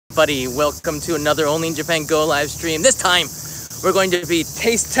Buddy, welcome to another Only in Japan Go live stream. This time we're going to be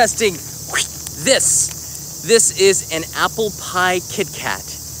taste testing this. This is an apple pie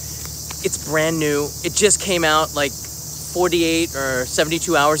KitKat. It's brand new. It just came out like 48 or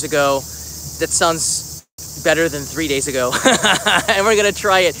 72 hours ago. That sounds better than 3 days ago. And we're gonna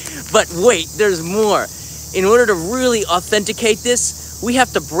try it. But wait, there's more. In order to really authenticate this, we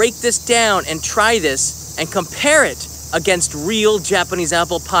have to break this down and try this and compare it against real Japanese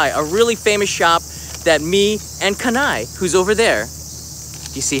apple pie, a really famous shop that me and Kanai, who's over there,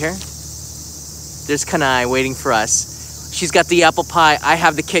 do you see her? There's Kanai waiting for us. She's got the apple pie, I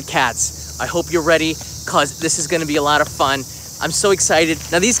have the KitKats. I hope you're ready, cause this is gonna be a lot of fun. I'm so excited.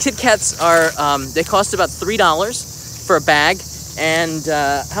 Now these KitKats are, they cost about $3 for a bag, and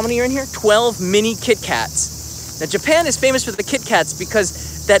how many are in here? 12 mini KitKats. Now Japan is famous for the KitKats because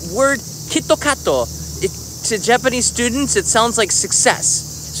that word kitokato, to Japanese students, it sounds like success.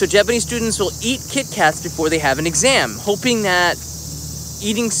 So Japanese students will eat KitKats before they have an exam, hoping that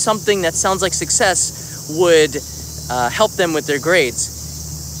eating something that sounds like success would help them with their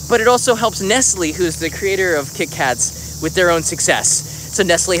grades. But it also helps Nestle, who's the creator of KitKats, with their own success. So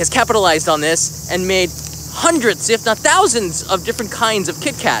Nestle has capitalized on this and made hundreds, if not thousands, of different kinds of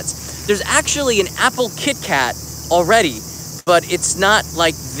KitKats. There's actually an apple KitKat already, but it's not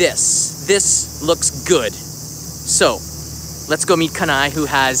like this. This looks good. So, let's go meet Kanai, who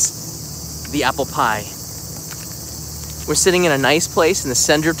has the apple pie. We're sitting in a nice place in the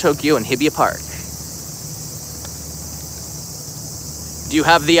center of Tokyo in Hibiya Park. Do you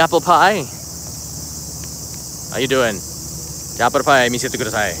have the apple pie? How you doing? The apple pie, misete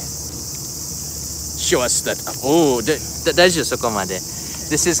kudasai. Show us that. Oh, daijou sokomade.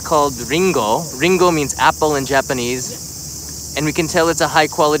 This is called ringo. Ringo means apple in Japanese. And we can tell it's a high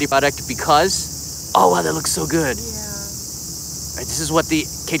quality product because, oh wow, that looks so good. Yeah. All right, this is what the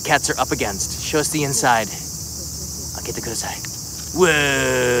KitKats are up against. Show us the inside. Akete kudasai.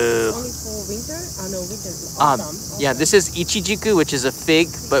 Whoa. Only for winter? No, winter. Autumn. Yeah, this is ichijiku, which is a fig,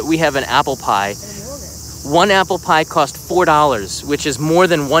 but we have an apple pie. One apple pie cost $4, which is more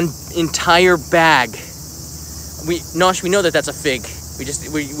than one entire bag. Nosh, we know that that's a fig.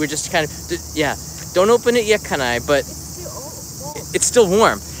 We're just kind of, yeah. Don't open it yet, Kanai, but it's still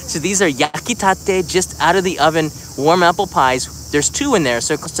warm. So these are yakitate, just out of the oven, warm apple pies. There's 2 in there,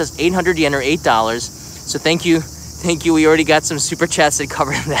 so it costs us 800 yen or $8. So thank you. We already got some super chats that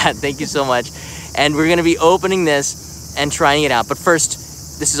covered that. Thank you so much. And we're gonna be opening this and trying it out. But first,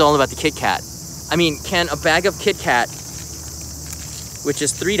 this is all about the KitKat. I mean, can a bag of KitKat, which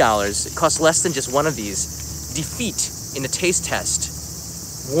is $3, it costs less than just one of these, defeat in a taste test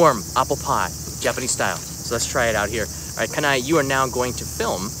warm apple pie, Japanese style? So let's try it out here. All right, Kanai, you are now going to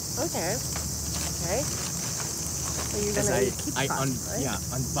film. Okay. So you're gonna eat KitKat, right? Yeah,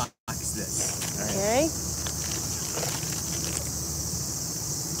 unbox this. All right. Okay.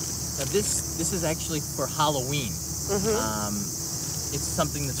 Now this is actually for Halloween. It's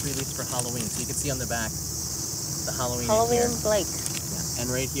something that's released for Halloween. So you can see on the back the Halloween Blake. Yeah, and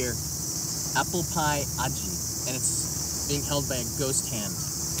right here, apple pie aji, and it's being held by a ghost hand.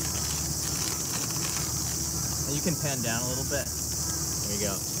 And you can pan down a little bit. There you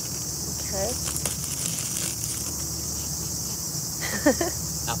go. Okay.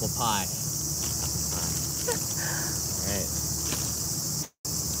 Apple pie. All right.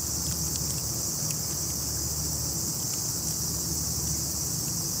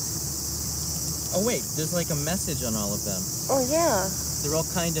 Oh wait, there's like a message on all of them. Oh yeah. They're all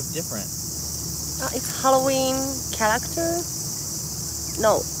kind of different. It's Halloween character?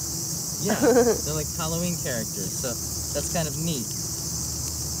 No. Yeah, they're like Halloween characters, so that's kind of neat.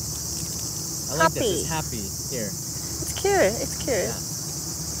 I like this. It's happy here. It's cute. Yeah.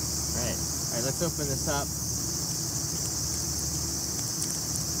 All right, let's open this up.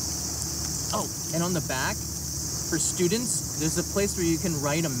 Oh, and on the back, for students, there's a place where you can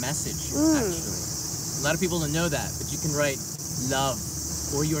write a message, actually. A lot of people don't know that, but you can write love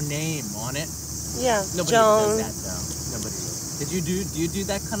or your name on it. Yeah, Nobody Joan. does that, though. Nobody does. Do you do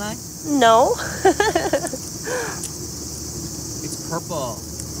that, Kanai? No. It's purple.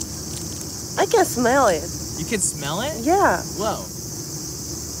 I can smell it. You can smell it? Yeah. Whoa.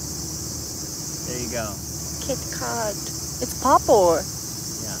 There you go. KitKat. It's purple.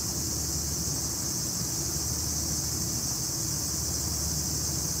 Yeah.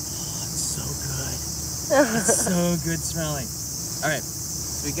 Oh, it's so good. It's so good smelling. All right,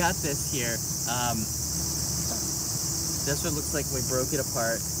 so we got this here. That's what it looks like when we broke it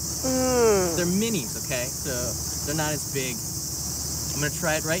apart. They're minis, okay? So they're not as big. I'm gonna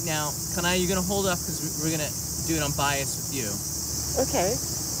try it right now. Kanai, you're gonna hold up because we're gonna do it unbiased with you. Okay.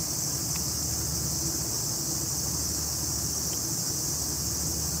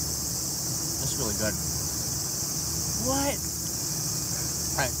 good. What?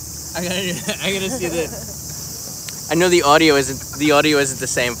 Alright, I gotta see this. I know the audio isn't the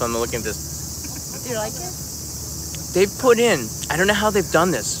same if I'm looking at this. Do you like it? They've put in, I don't know how they've done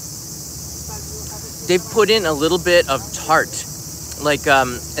this. They've put in a little bit of tart, like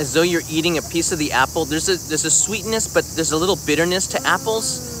as though you're eating a piece of the apple. There's a sweetness, but there's a little bitterness to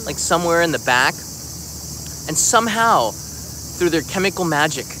apples, like somewhere in the back. And somehow, through their chemical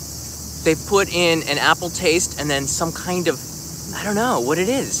magic, they put in an apple taste and then some kind of, I don't know what it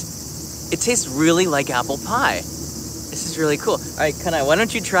is. It tastes really like apple pie. This is really cool. All right, Kanai, why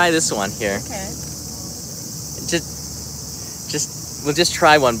don't you try this one here? Okay. We'll just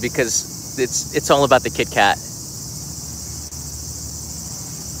try one because it's all about the KitKat.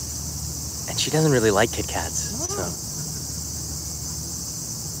 And she doesn't really like KitKats, so.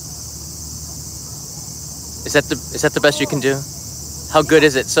 Is that the best you can do? How good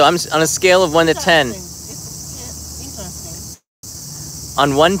is it? So I'm on a scale of 1 to 10. Interesting.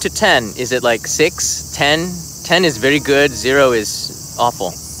 On 1 to 10, is it like 6, 10? 10 is very good, 0 is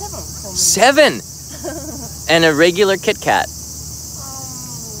awful. 7! And a regular KitKat.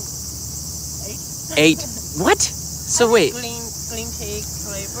 8. What? So wait. Green tea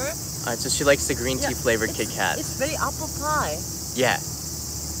flavor. Alright, so she likes the green tea flavored KitKat. It's very apple pie. Yeah.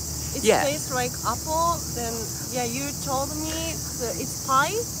 It Yeah. tastes like apple. Then you told me it's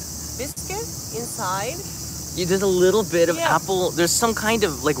pie, biscuit inside. There's a little bit of apple. There's some kind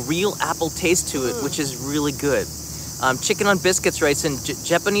of like real apple taste to it, which is really good. Chicken on Biscuits writes in,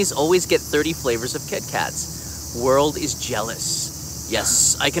 Japanese always get 30 flavors of KitKats. World is jealous.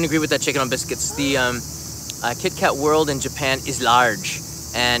 Yes, I can agree with that, Chicken on Biscuits. The KitKat world in Japan is large.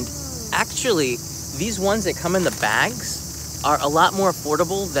 And actually, these ones that come in the bags are a lot more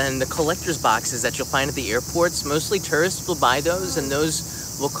affordable than the collector's boxes that you'll find at the airports. Mostly tourists will buy those, and those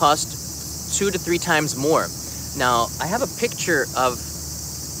will cost 2 to 3 times more. Now, I have a picture of,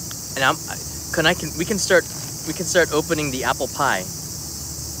 and we can start opening the apple pie.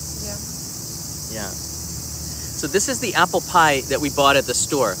 Yeah. So this is the apple pie that we bought at the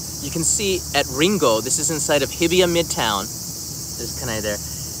store. You can see at Ringo, this is inside of Hibiya Midtown. There's Kanai there.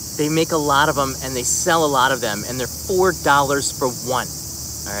 They make a lot of them and they sell a lot of them, and they're $4 for one.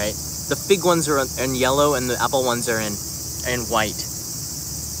 All right. The fig ones are in yellow and the apple ones are in white.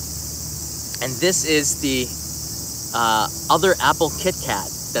 And this is the other apple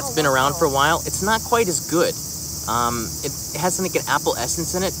KitKat that's been around for a while. It's not quite as good. It has like an apple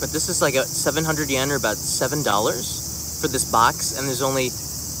essence in it, but this is like a 700 yen or about $7 for this box, and there's only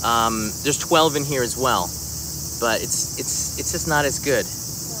there's 12 in here as well, but it's just not as good.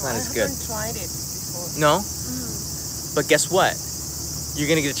 It's not as good. I haven't tried it before. No? But guess what? You're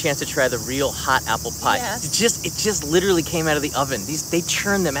gonna get a chance to try the real hot apple pie. Yes. It just literally came out of the oven. They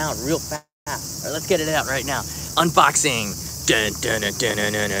churn them out real fast. All right, let's get it out right now. Unboxing. Dun, dun, dun, dun,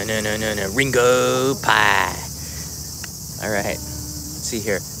 dun, dun, dun, dun, dun, dun, Ringo pie. All right, let's see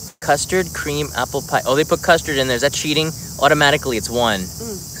here. Custard cream apple pie. Oh, they put custard in there. Is that cheating? Automatically, it's 1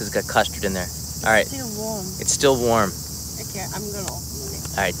 because it's got custard in there. All right. It's still warm. It's still warm. Okay, I'm gonna open it.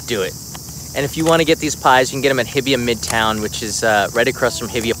 All right, do it. And if you want to get these pies, you can get them at Hibiya Midtown, which is right across from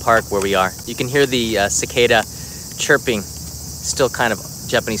Hibiya Park where we are. You can hear the cicada chirping. Still kind of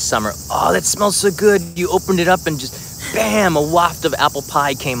Japanese summer. Oh, that smells so good. You opened it up and just, bam, a waft of apple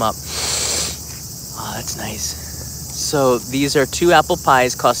pie came up. Oh, that's nice. So these are 2 apple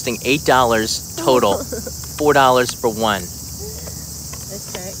pies costing $8 total, $4 for one.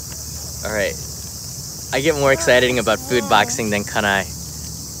 Okay. All right. I get more excited about food boxing than Kanai.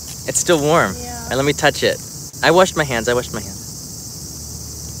 It's still warm. Yeah. All right, let me touch it. I washed my hands.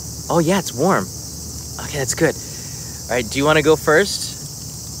 Oh yeah, it's warm. Okay, that's good. All right, do you want to go first?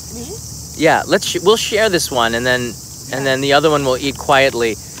 Me? Yeah, we'll share this one, and then the other one we'll eat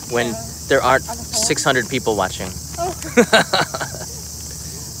quietly when there aren't 600 people watching.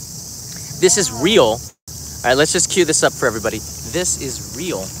 This is real. All right, let's just cue this up for everybody. This is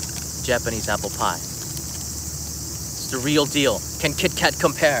real Japanese apple pie. It's the real deal. Can KitKat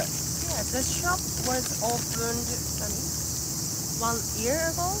compare? Yeah, the shop was opened 1 year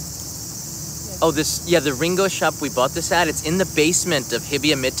ago. Oh, the Ringo shop we bought this at, it's in the basement of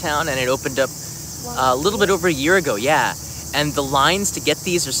Hibiya Midtown, and it opened up a little bit over a year ago, yeah. And the lines to get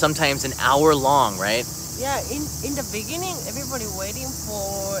these are sometimes an hour long, right? Yeah, in the beginning, everybody waiting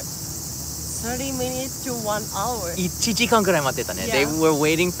for 30 minutes to 1 hour. 1時間ぐらい待ってたね. They Yeah. were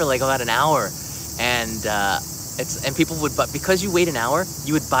waiting for like about an hour, and people would buy, because you wait an hour,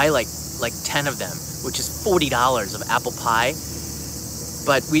 you would buy like 10 of them, which is $40 of apple pie.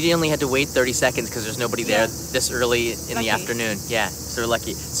 But we only had to wait 30 seconds because there's nobody there this early in the Lucky. afternoon. Yeah, so we're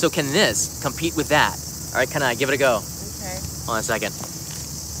lucky. So can this compete with that? All right, can I give it a go? Okay. Hold on a second.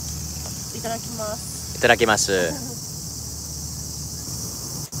 Itadakimasu. Itadakimasu.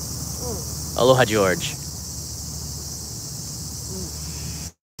 Aloha, George.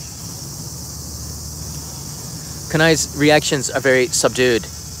 Kanai's reactions are very subdued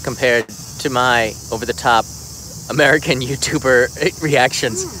compared to my over-the-top American YouTuber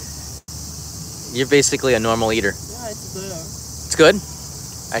reactions. You're basically a normal eater. Yeah, it's good. It's good?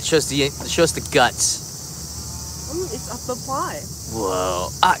 All right, show us the guts. It's apple pie. Whoa.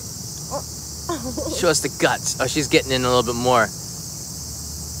 Show us the guts. Oh, she's getting in a little bit more.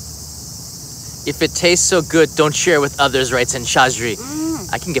 If it tastes so good, don't share with others, writes in Shazri.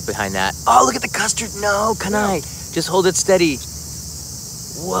 I can get behind that. Oh, look at the custard. No, Kanai. Just hold it steady.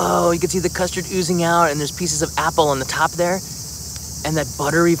 Whoa, you can see the custard oozing out, and there's pieces of apple on the top there. And that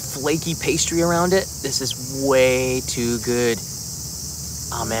buttery, flaky pastry around it. This is way too good.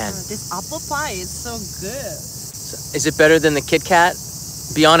 Oh, man. This apple pie is so good. Is it better than the KitKat?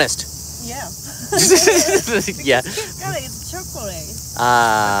 Be honest. Yeah. Yeah. KitKat is chocolate.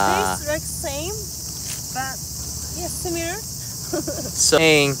 Tastes like same, but yeah, similar.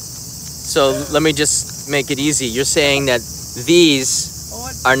 So let me just make it easy. You're saying that these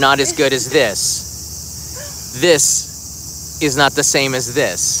are not as good as this. This is not the same as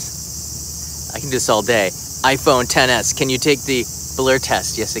this. I can do this all day. iPhone XS, can you take the blur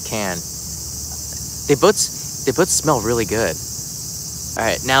test? Yes, it can. They both smell really good. All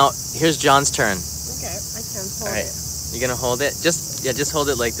right, now here's John's turn. Okay, I can hold All right, it. you're gonna hold it? Just hold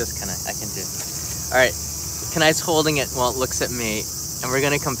it like this, Kanai. I can do. All right, Kanai's holding it while it looks at me, and we're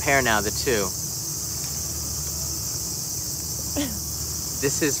gonna compare now the two.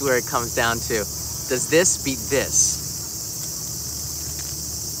 This is where it comes down to. Does this beat this?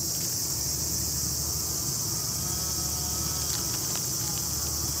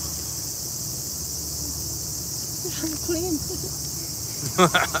 I'm clean.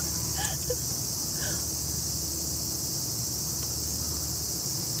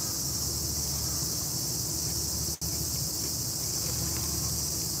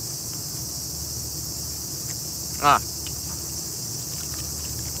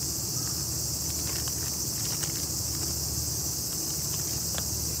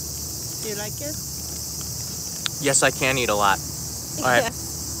 Do you like it? Yes, I can eat a lot. All right. Yes.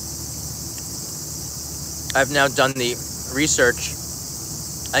 I've now done the research.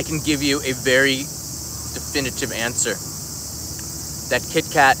 I can give you a very definitive answer. That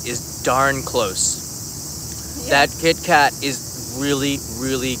KitKat is darn close. Yeah. That KitKat is really,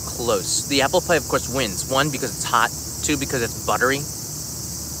 really close. The apple pie, of course, wins. One, because it's hot. Two, because it's buttery.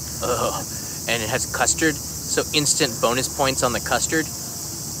 Ugh. And it has custard. So instant bonus points on the custard.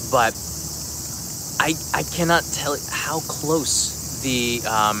 But I cannot tell how close the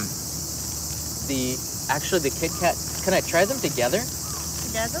KitKat. Can I try them together?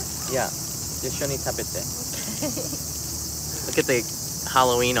 Together? Yeah. Yoshoni tapete. Okay. Look at the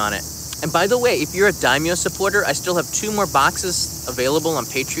Halloween on it. And by the way, if you're a Daimyo supporter, I still have 2 more boxes available on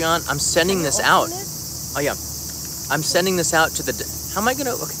Patreon. I'm sending this out. Oh yeah. I'm sending this out to the... How am I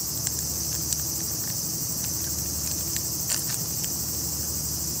gonna... Okay.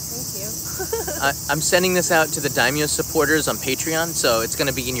 I'm sending this out to the Daimyo supporters on Patreon, so it's going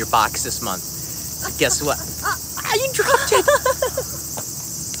to be in your box this month. So guess what? You dropped it!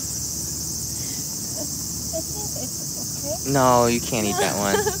 I think it's okay. No, you can't eat that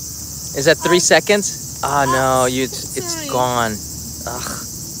one. Is that 3 seconds? Oh, no, it's gone. Ugh.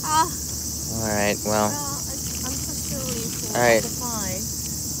 All right, well. I'm so silly for All right. the pie.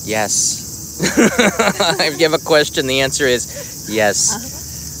 Yes. If you have a question, the answer is yes.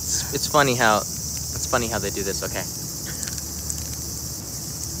 It's funny how they do this. Okay.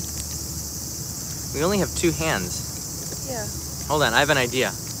 We only have 2 hands. Yeah. Hold on, I have an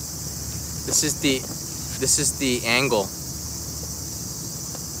idea. This is the angle.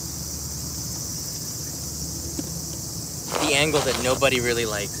 The angle that nobody really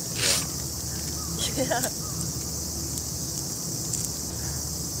likes. Yeah.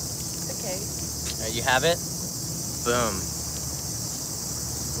 Okay. All right, you have it? Boom.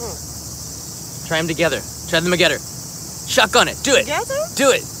 Try them together. Try them together. Shotgun it. Do it. Together?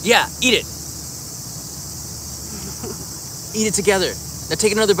 Do it. Yeah, eat it. Eat it together. Now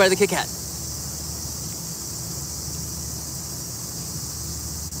take another bite of the KitKat.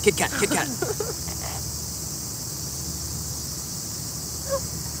 KitKat, KitKat.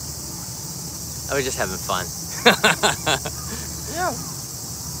 I was just having fun. Yeah.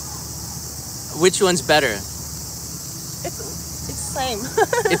 Which one's better? It's same.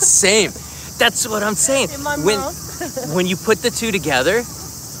 It's same. That's what I'm saying. In my when mouth. when you put the two together,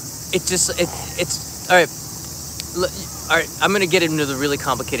 it's all right. All right, I'm gonna get into the really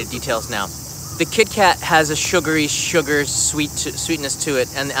complicated details now. The Kit Kat has a sweetness to it,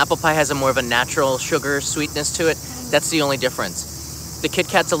 and the apple pie has a more of a natural sugar sweetness to it. That's the only difference. The Kit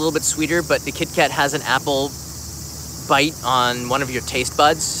Kat's a little bit sweeter, but the Kit Kat has an apple bite on one of your taste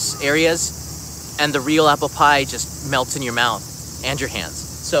buds areas, and the real apple pie just melts in your mouth and your hands.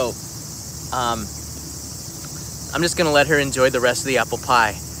 So, I'm just gonna let her enjoy the rest of the apple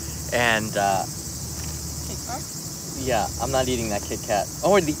pie, and yeah, I'm not eating that Kit Kat.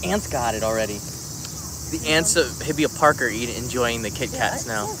 Oh, the ants got it already. The ants of Hibbia Parker enjoying the Kit Kats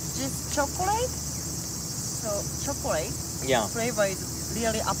now. Just chocolate. So chocolate. Yeah. Flavor is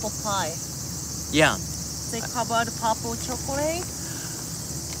really apple pie. Yeah. They covered purple chocolate.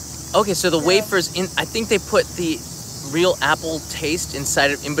 Okay, so the wafers I think they put the real apple taste in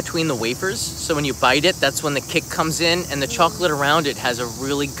between the wafers. So when you bite it, that's when the kick comes in, and the chocolate around it has a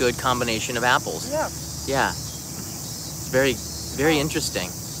really good combination of apples. Yeah. Yeah. Very, very interesting.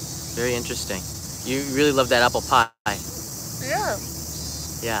 Very interesting. You really love that apple pie. Yeah.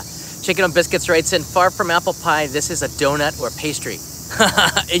 Yeah. Chicken on Biscuits writes in, far from apple pie, this is a donut or pastry.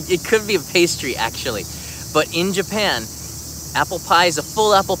 It could be a pastry, actually. But in Japan, apple pie is a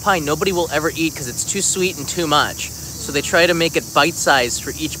full apple pie nobody will ever eat because it's too sweet and too much. So they try to make it bite-sized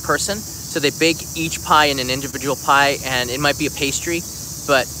for each person. So they bake each pie in an individual pie, and it might be a pastry.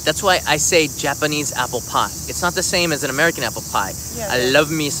 But that's why I say Japanese apple pie. It's not the same as an American apple pie. Yeah, I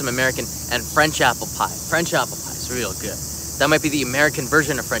love me some American and French apple pie. French apple pie is real good. That might be the American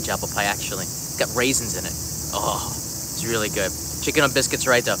version of French apple pie, actually. It's got raisins in it. Oh, it's really good. Chicken on Biscuits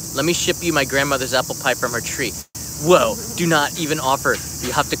right though. Let me ship you my grandmother's apple pie from her tree. Whoa, do not even offer.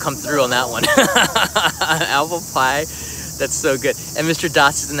 You have to come through on that one. Apple pie, that's so good. And Mr.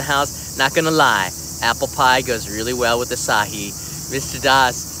 Das is in the house. Not gonna lie, apple pie goes really well with asahi. Mr.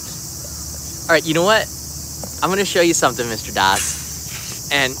 Das. All right, you know what? I'm gonna show you something, Mr.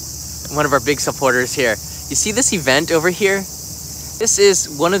 Das. And one of our big supporters here. You see this event over here? This is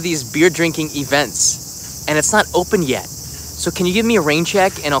one of these beer drinking events, and it's not open yet. So can you give me a rain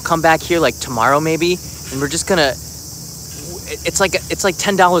check, and I'll come back here like tomorrow maybe, and we're just gonna. It's like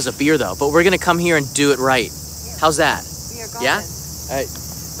 $10 a beer though, but we're gonna come here and do it right. How's that? Yeah. All right.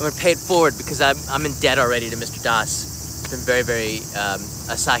 I'm gonna pay it forward because I'm in debt already to Mr. Das. Been very, very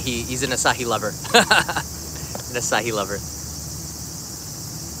asahi. He's an asahi lover. An asahi lover.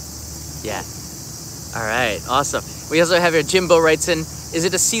 Yeah. All right. Awesome. We also have here Jimbo writes in. Is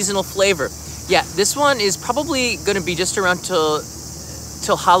it a seasonal flavor? Yeah. This one is probably going to be just around till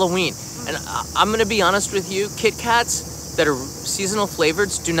Halloween. And I'm gonna be honest with you. Kit Kats that are seasonal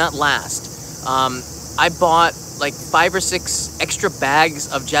flavors do not last. I bought like 5 or 6 extra bags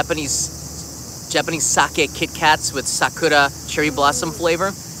of Japanese sake Kit Kats with sakura cherry blossom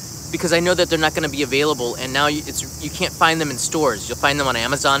flavor because I know that they're not going to be available, and now you can't find them in stores. You'll find them on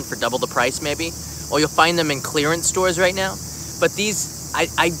Amazon for double the price maybe, or you'll find them in clearance stores right now. But these,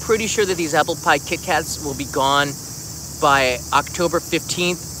 I'm pretty sure that these apple pie Kit Kats will be gone by October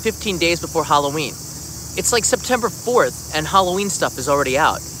 15th, 15 days before Halloween. It's like September 4th and Halloween stuff is already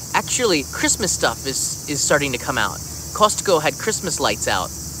out. Actually, Christmas stuff is starting to come out. Costco had Christmas lights out.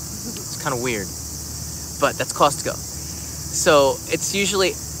 It's kind of weird. But that's Costco. So it's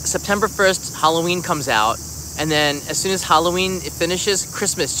usually September 1st, Halloween comes out, and then as soon as Halloween finishes,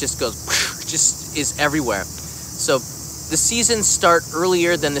 Christmas just is everywhere. So the seasons start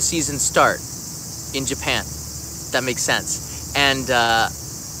earlier than the seasons start in Japan. That makes sense. And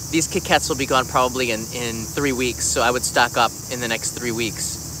these Kit Kats will be gone probably in 3 weeks, so I would stock up in the next 3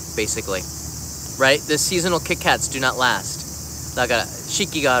 weeks, basically. Right? The seasonal Kit Kats do not last. だから四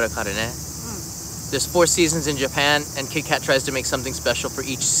季があるからね。There's 4 seasons in Japan, and Kit Kat tries to make something special for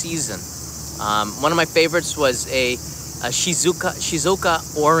each season. One of my favorites was a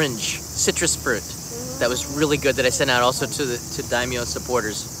Shizuoka orange citrus fruit that was really good that I sent out also to Daimyo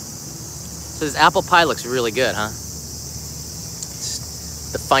supporters. So this apple pie looks really good, huh? It's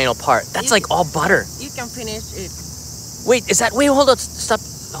the final part. That's like all butter. You can finish it. Wait, hold on, stop.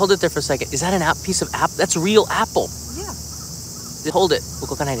 Hold it there for a second. Is that a piece of apple? That's real apple. Yeah. Hold it.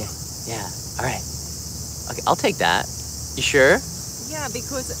 Yeah, all right. Okay, I'll take that. You sure? Yeah,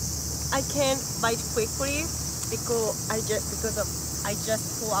 because I can't bite quickly because I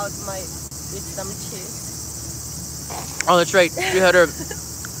just pull out my wisdom teeth. Oh, that's right. She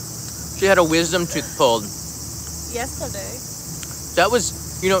had a wisdom tooth pulled. Yesterday. That was,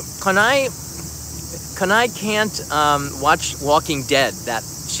 Kanai can't watch Walking Dead. That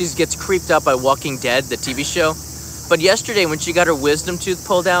she gets creeped out by Walking Dead, the TV show. But yesterday when she got her wisdom tooth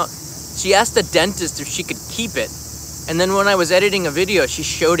pulled out, she asked the dentist if she could keep it. And then when I was editing a video, she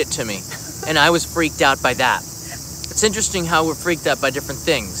showed it to me. And I was freaked out by that. It's interesting how we're freaked out by different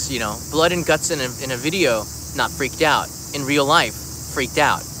things, you know. Blood and guts in a video, not freaked out. In real life, freaked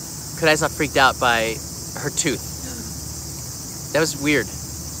out. Kadai's not freaked out by her tooth. That was weird.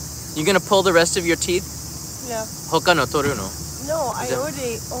 You gonna pull the rest of your teeth? Yeah. Hoka no toru no? No, I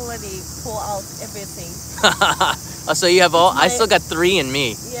already pull out everything. Oh, so you have all? I still got 3 in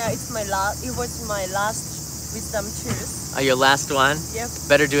me. Yeah, it's my last. It was my last wisdom tooth. Oh, your last one? Yep.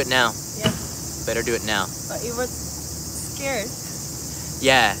 Better do it now. Yep. Better do it now. But it was scared.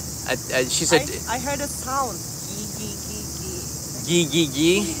 Yeah. She said. I heard a sound. Gee, Gee, gee,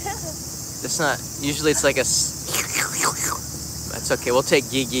 gee. That's not. Usually it's like a. That's okay. We'll take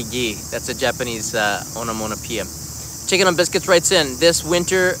gee, gee, gee. That's a Japanese onomatopoeia. Chicken on Biscuits writes in, this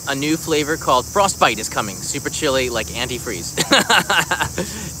winter a new flavor called Frostbite is coming. Super chilly, like antifreeze.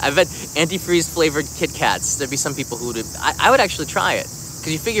 I bet antifreeze flavored Kit Kats. There'd be some people who would. I would actually try it.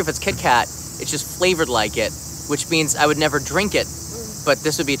 Because you figure if it's Kit Kat, it's just flavored like it, which means I would never drink it, but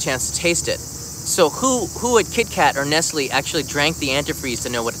this would be a chance to taste it. So who at Kit Kat or Nestle actually drank the antifreeze to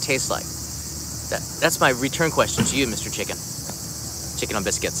know what it tastes like? That's my return question to you, Mr. Chicken. Chicken on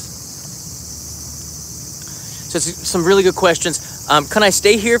Biscuits. So it's some really good questions. Can I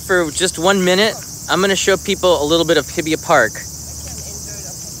stay here for just 1 minute? I'm going to show people a little bit of Hibiya Park.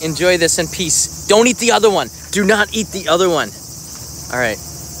 Enjoy this in peace. Don't eat the other one. Do not eat the other one. All right.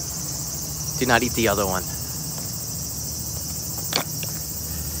 Do not eat the other one.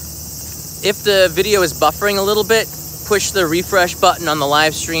 If the video is buffering a little bit, push the refresh button on the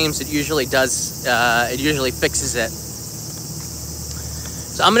live streams. It usually does. It usually fixes it.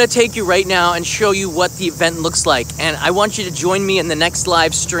 So I'm going to take you right now and show you what the event looks like. And I want you to join me in the next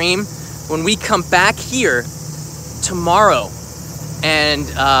live stream when we come back here tomorrow. And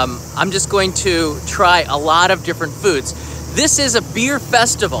I'm just going to try a lot of different foods. This is a beer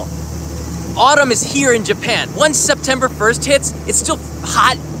festival. Autumn is here in Japan. Once September 1st hits, it's still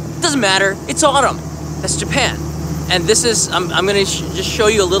hot. Doesn't matter. It's autumn. That's Japan. And this is, I'm going to just show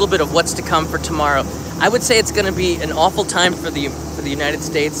you a little bit of what's to come for tomorrow. I would say it's going to be an awful time for the United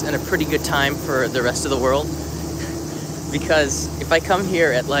States and a pretty good time for the rest of the world. Because if I come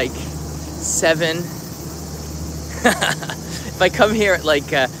here at like 7, if I come here at like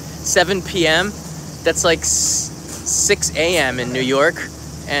 7 p.m., that's like 6 a.m. in New York.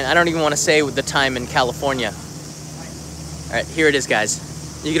 And I don't even want to say the time in California. All right, here it is, guys.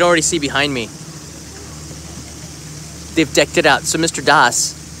 You can already see behind me. They've decked it out. So, Mr.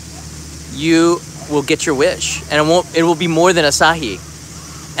 Das, you will get your wish, and it will be more than asahi.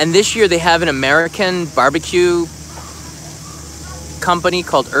 And this year they have an American barbecue company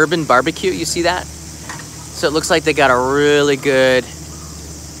called Urban Barbecue. You see that? So it looks like they got a really good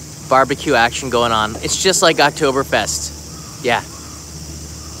barbecue action going on. It's just like Oktoberfest. Yeah.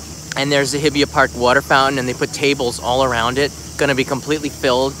 And there's the Hibiya Park water fountain, and they put tables all around it. Gonna be completely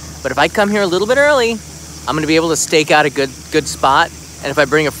filled. But if I come here a little bit early, I'm gonna be able to stake out a good spot. And if I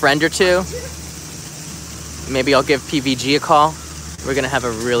bring a friend or two, maybe I'll give PVG a call. We're gonna have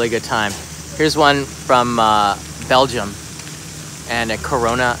a really good time. Here's one from Belgium and a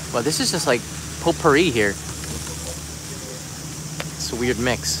Corona. Well, this is just like potpourri here. It's a weird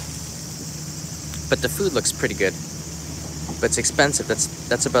mix. But the food looks pretty good. But it's expensive.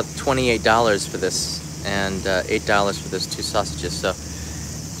 That's about $28 for this, and $8 for those 2 sausages. So,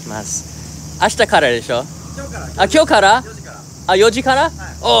 明日からでしょ? あ、今日から? あ、4時から?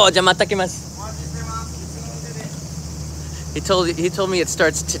 おー、じゃあまた来ます。 He told me it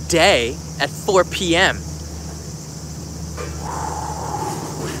starts today at 4 p.m.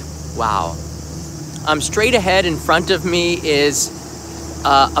 Wow. Straight ahead in front of me is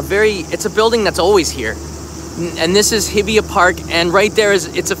it's a building that's always here. And this is Hibiya Park, and right there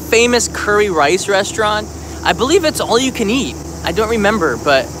it's a famous curry rice restaurant. I believe it's all you can eat. I don't remember,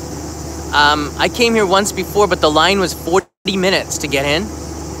 but I came here once before, but the line was 40 minutes to get in.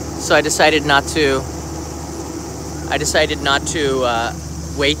 So I decided not to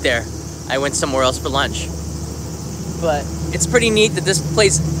wait there. I went somewhere else for lunch. But it's pretty neat that this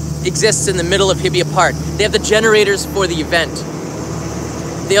place exists in the middle of Hibiya Park. They have the generators for the event.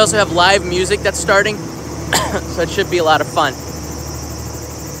 They also have live music that's starting. So it should be a lot of fun.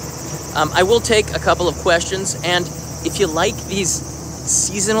 I will take a couple of questions, and if you like these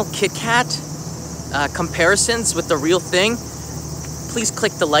seasonal Kit Kat comparisons with the real thing, please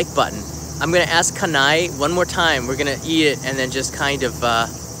click the like button. I'm gonna ask Kanai one more time. We're gonna eat it and then just kind of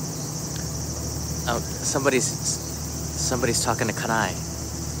somebody's talking to Kanai.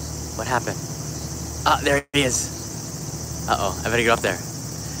 What happened? Ah, there he is. Uh-oh, I better get up there.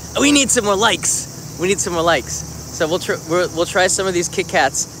 We need some more likes. We need some more likes. So we'll try some of these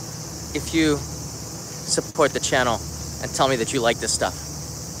KitKats if you support the channel and tell me that you like this stuff.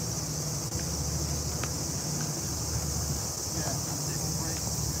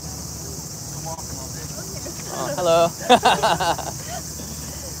 Oh, hello. I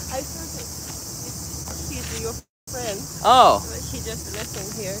thought he's your friend. Oh. He just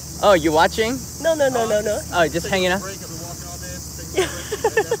listened here. Oh, you watching? No. Oh, just hanging out?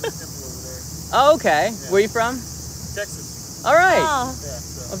 Oh, okay. Yeah. Where are you from? Texas. All right. Oh. Yeah,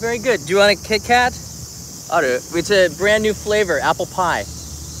 so. Oh, very good. Do you want a Kit Kat? It's a brand new flavor, apple pie.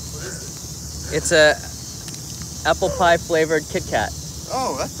 What is It's a apple pie flavored Kit Kat.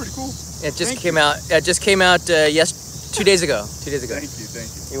 Oh, that's pretty cool. It just Thank came you. out. It just came out 2 days ago. 2 days ago. Thank you.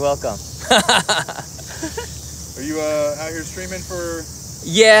 You're welcome. Are you out here streaming for?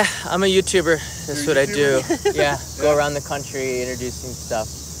 Yeah, I'm a YouTuber. That's You're what a I do. YouTuber? Yeah, go Yeah. around the country introducing stuff.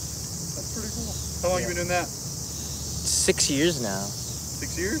 That's pretty cool. How long you been doing that? 6 years now.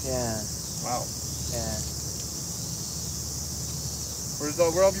 6 years? Yeah, Wow. yeah.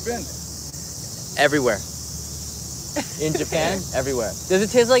 Where have you been? Everywhere. In Japan, everywhere. Does it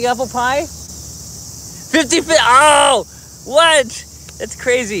taste like apple pie? 50. Oh, what? That's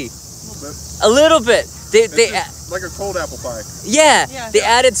crazy. A little bit. A little bit. They It's like a cold apple pie. yeah, Yeah. they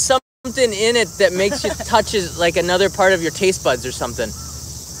added something in it that makes you touch it like another part of your taste buds or something.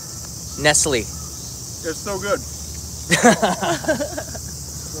 Nestle. It's so good.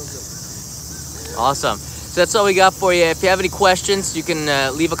 Awesome. So that's all we got for you. If you have any questions, you can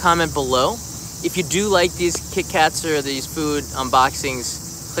leave a comment below. If you do like these KitKats or these food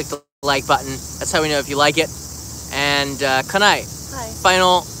unboxings, click the like button. That's how we know if you like it. And Kanai, Hi.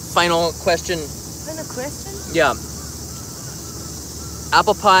 final question. Final question? Yeah.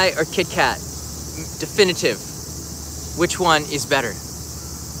 Apple pie or KitKat? Definitive. Which one is better?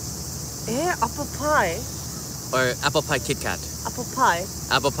 Apple pie. Or apple pie KitKat? Apple pie.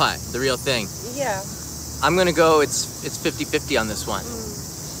 Apple pie, the real thing. Yeah. I'm gonna go, it's 50-50 on this one.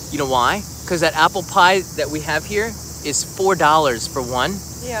 Mm. You know why? Because that apple pie that we have here is $4 for one.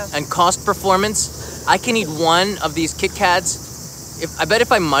 Yeah. And cost performance, I can eat one of these KitKats. I bet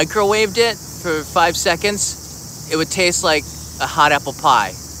if I microwaved it for 5 seconds, it would taste like a hot apple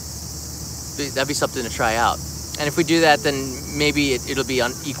pie. That'd be something to try out. And if we do that, then maybe it'll be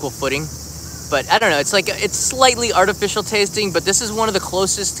on equal footing. But I don't know, it's slightly artificial tasting, but this is one of the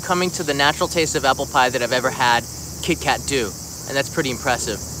closest coming to the natural taste of apple pie that I've ever had KitKat do. And that's pretty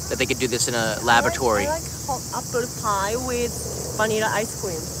impressive that they could do this in a laboratory. I like hot apple pie with vanilla ice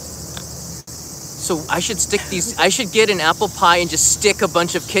cream. So I should I should get an apple pie and just stick a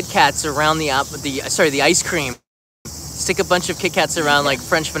bunch of KitKats around the ice cream. Stick a bunch of KitKats around like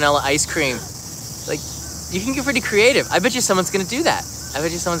French vanilla ice cream. Like, you can get pretty creative. I bet you someone's gonna do that.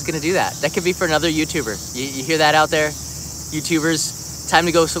 That could be for another YouTuber. You hear that out there? YouTubers, time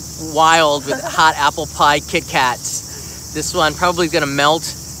to go so wild with hot apple pie KitKats. This one probably gonna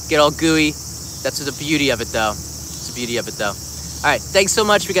melt, get all gooey. That's the beauty of it though. All right, thanks so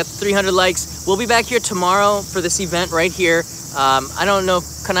much. We got 300 likes. We'll be back here tomorrow for this event right here. I don't know if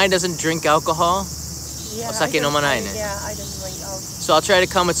Kanai doesn't drink alcohol. Yeah, Osake no manai ne. Yeah, I don't drink alcohol. So I'll try to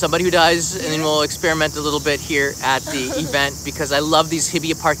come with somebody who does, and then we'll experiment a little bit here at the event because I love these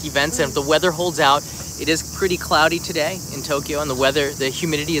Hibiya Park events. And if the weather holds out, it is pretty cloudy today in Tokyo, and the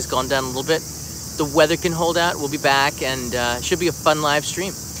humidity has gone down a little bit. The weather can hold out. We'll be back, and should be a fun live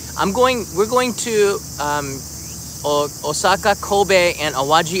stream. We're going to Osaka, Kobe, and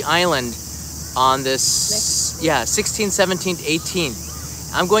Awaji Island on this, 16th, 17th, 18th.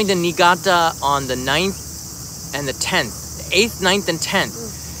 I'm going to Niigata on the 9th and the 10th. 8th, 9th, and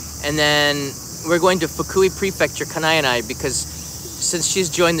 10th. And then we're going to Fukui Prefecture, Kanai and I, because since she's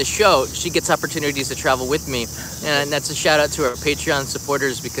joined the show, she gets opportunities to travel with me. And that's a shout out to our Patreon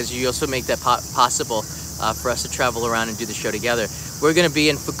supporters because you also make that possible for us to travel around and do the show together. We're going to be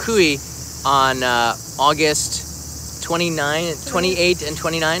in Fukui on August 28 and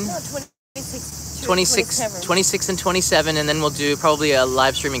 29? No, 26 and 27, and then we'll do probably a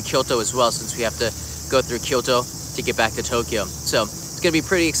live stream in Kyoto as well since we have to go through Kyoto to get back to Tokyo. So it's going to be a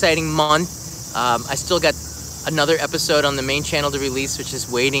pretty exciting month. I still got another episode on the main channel to release, which is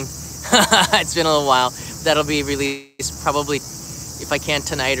waiting. It's been a little while. That'll be released probably, if I can,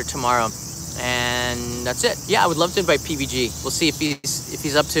 tonight or tomorrow. And that's it. Yeah, I would love to invite PVG. We'll see if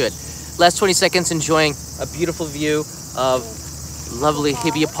he's up to it. Last 20 seconds enjoying a beautiful view of lovely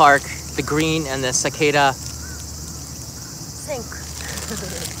Hibiya Park, the green and the cicada.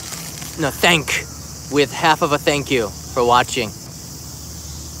 Thank with half of a thank you for watching.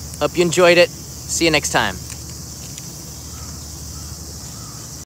 Hope you enjoyed it. See you next time.